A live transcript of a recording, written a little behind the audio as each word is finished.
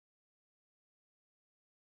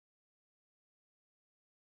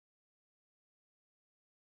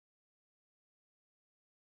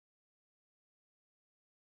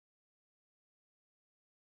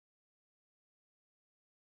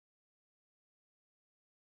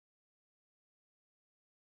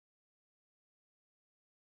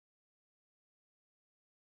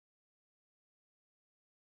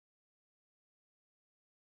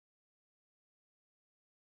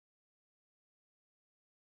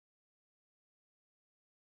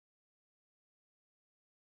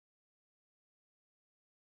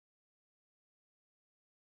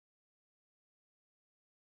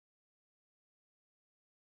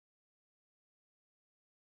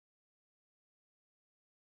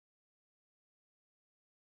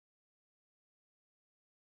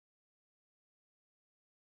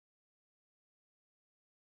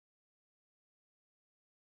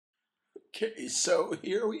Okay, so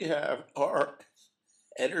here we have our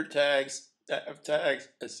header tags, nav tags,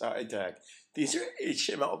 aside tag. These are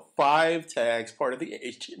HTML5 tags, part of the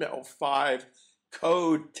HTML5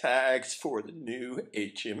 code tags for the new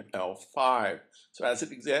HTML5. So as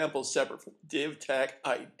an example, separate from div tag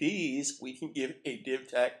IDs, we can give a div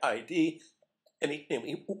tag ID any name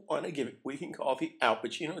we want to give it. We can call it the Al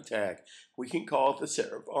Pacino tag. We can call it the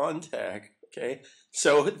Sarah Vaughan tag. Okay,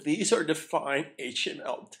 so these are defined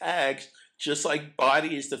HTML tags, just like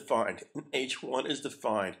body is defined and H1 is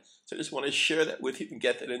defined. So I just want to share that with you and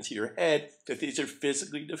get that into your head, that these are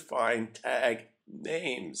physically defined tag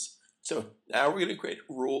names. So now we're going to create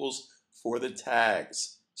rules for the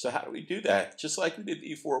tags. So how do we do that? Just like we did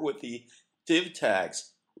before with the div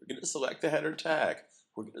tags, we're going to select the header tag.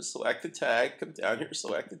 We're going to select the tag, come down here,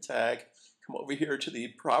 select the tag, come over here to the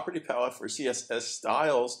property palette for CSS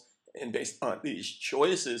styles, and based on these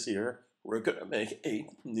choices here, we're going to make a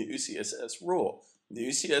new CSS rule.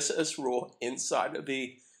 New CSS rule inside of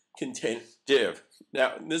the container div.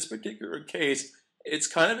 Now, in this particular case, it's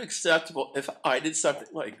kind of acceptable if I did something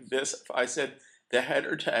like this, if I said the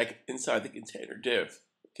header tag inside the container div,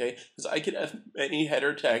 okay? Because I could have many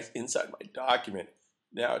header tags inside my document.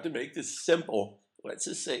 Now, to make this simple, let's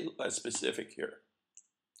just say less specific here,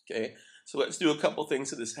 okay? So let's do a couple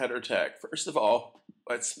things to this header tag. First of all,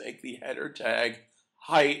 let's make the header tag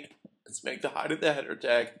height. Let's make the height of the header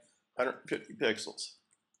tag 150 pixels,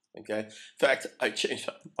 okay? In fact, I changed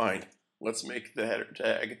my mind. Let's make the header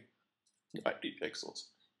tag 90 pixels.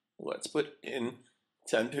 Let's put in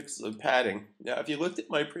 10 pixels of padding. Now, if you looked at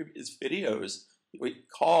my previous videos, you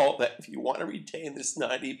recall that if you want to retain this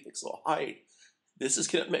 90 pixel height, this is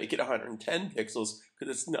going to make it 110 pixels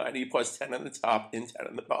because it's 90 plus 10 on the top and 10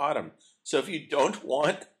 on the bottom. So if you don't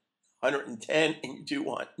want 110 and you do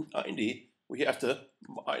want 90, we have to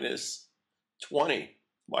minus 20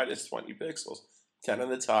 pixels, 10 on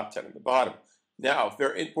the top, 10 on the bottom. Now,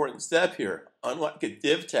 very important step here. Unlike a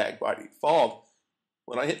div tag by default,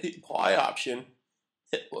 when I hit the apply option,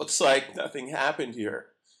 it looks like nothing happened here.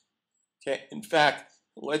 Okay, in fact,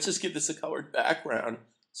 let's just give this a colored background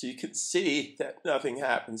so you can see that nothing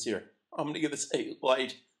happens here. I'm going to give this a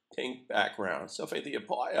light pink background. So if I hit the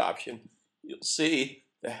apply option, you'll see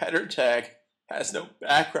the header tag has no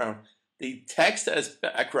background. The text has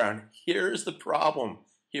background. Here's the problem.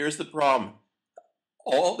 Here's the problem.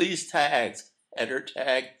 All these tags, header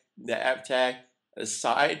tag, nav tag,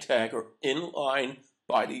 aside tag, are inline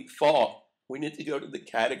by default. We need to go to the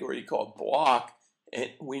category called block,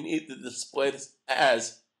 and we need to display this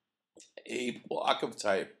as a block of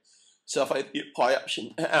type. So if I hit the apply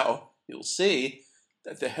option now, you'll see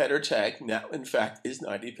that the header tag now in fact is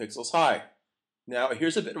 90 pixels high. Now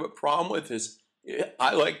here's a bit of a problem with this.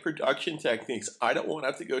 I like production techniques. I don't want to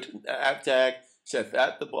have to go to nav tag, set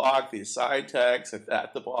that to block, the aside tag, set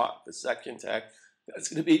that to block, the section tag. That's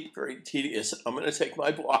going to be very tedious. I'm going to take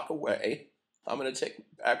my block away. I'm going to take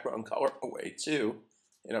my background color away too,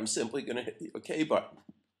 and I'm simply going to hit the OK button.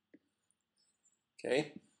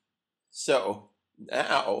 Okay. So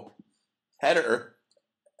now, header,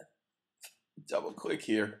 double click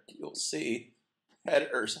here, you'll see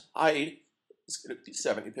header's height is going to be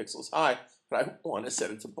 70 pixels high, but I want to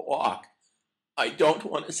set it to block. I don't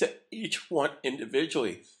want to set each one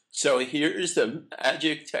individually. So here's the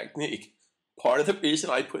magic technique. Part of the reason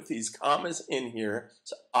I put these commas in here,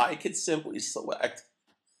 so I could simply select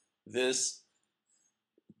this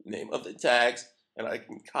name of the tags and I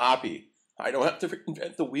can copy. I don't have to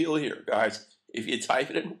reinvent the wheel here, guys. If you type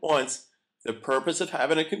it in once, the purpose of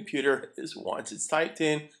having a computer is once it's typed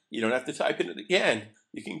in, you don't have to type it in again.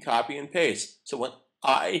 You can copy and paste. So when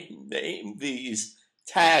I name these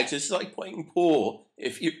tags, this is like playing pool.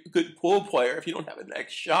 If you're a good pool player, if you don't have a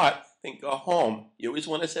next shot, then go home. You always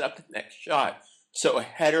want to set up the next shot. So a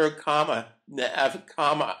header, comma, nav,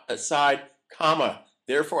 comma, aside, comma.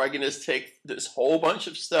 Therefore, I can just take this whole bunch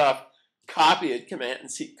of stuff, copy it, Command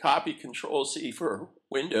C, copy, Control C for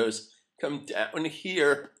Windows, come down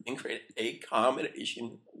here and create a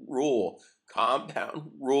combination rule,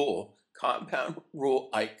 compound rule,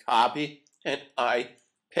 I copy and I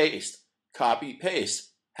paste, copy,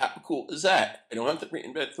 paste. How cool is that? I don't have to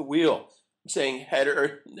reinvent the wheel. I'm saying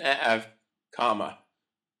header, nav, comma,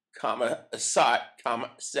 aside,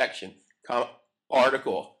 comma, section, comma,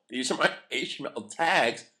 article. These are my HTML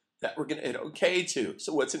tags that we're going to hit OK to.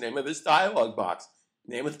 So what's the name of this dialog box?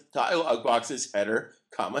 The name of the dialog box is header,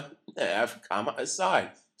 comma, nav, comma,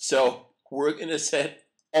 aside. So we're going to set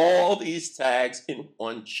all these tags in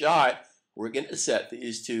one shot. We're going to set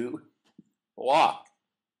these to block.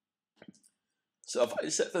 So if I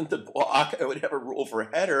set them to block, I would have a rule for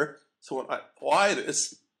header. So when I apply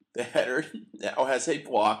this, The header now has a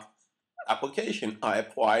block application. I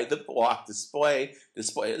apply the block display.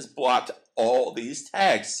 Display has blocked all these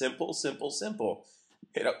tags. Simple, simple, simple.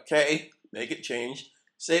 Hit OK, make a change,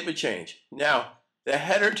 save a change. Now, the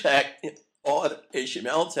header tag, all the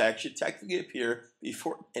HTML tags should technically appear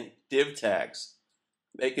before any div tags.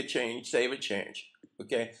 Make a change, save a change.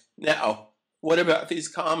 Okay, now, what about these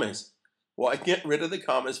commas? Well, I get rid of the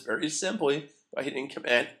commas very simply by hitting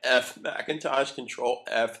Command F Macintosh, Control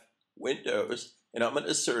F Windows, and I'm going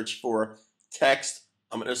to search for text.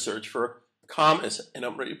 I'm going to search for commas, and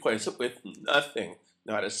I'm going to replace it with nothing.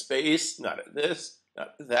 Not a space, not a this,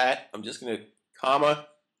 not that. I'm just going to comma,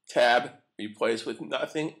 tab, replace with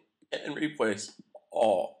nothing, and replace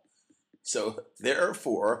all. So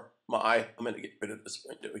therefore, I'm going to get rid of this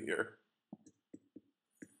window here.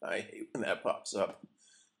 I hate when that pops up.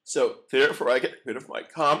 So therefore, I get rid of my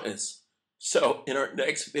commas. So in our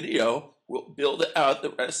next video, we'll build out the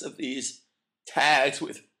rest of these tags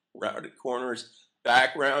with rounded corners,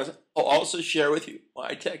 backgrounds. I'll also share with you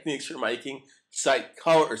my techniques for making site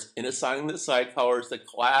colors and assigning the site colors to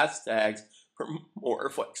class tags for more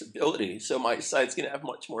flexibility. So my site's going to have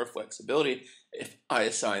much more flexibility if I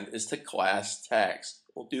assign this to class tags.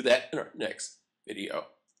 We'll do that in our next video.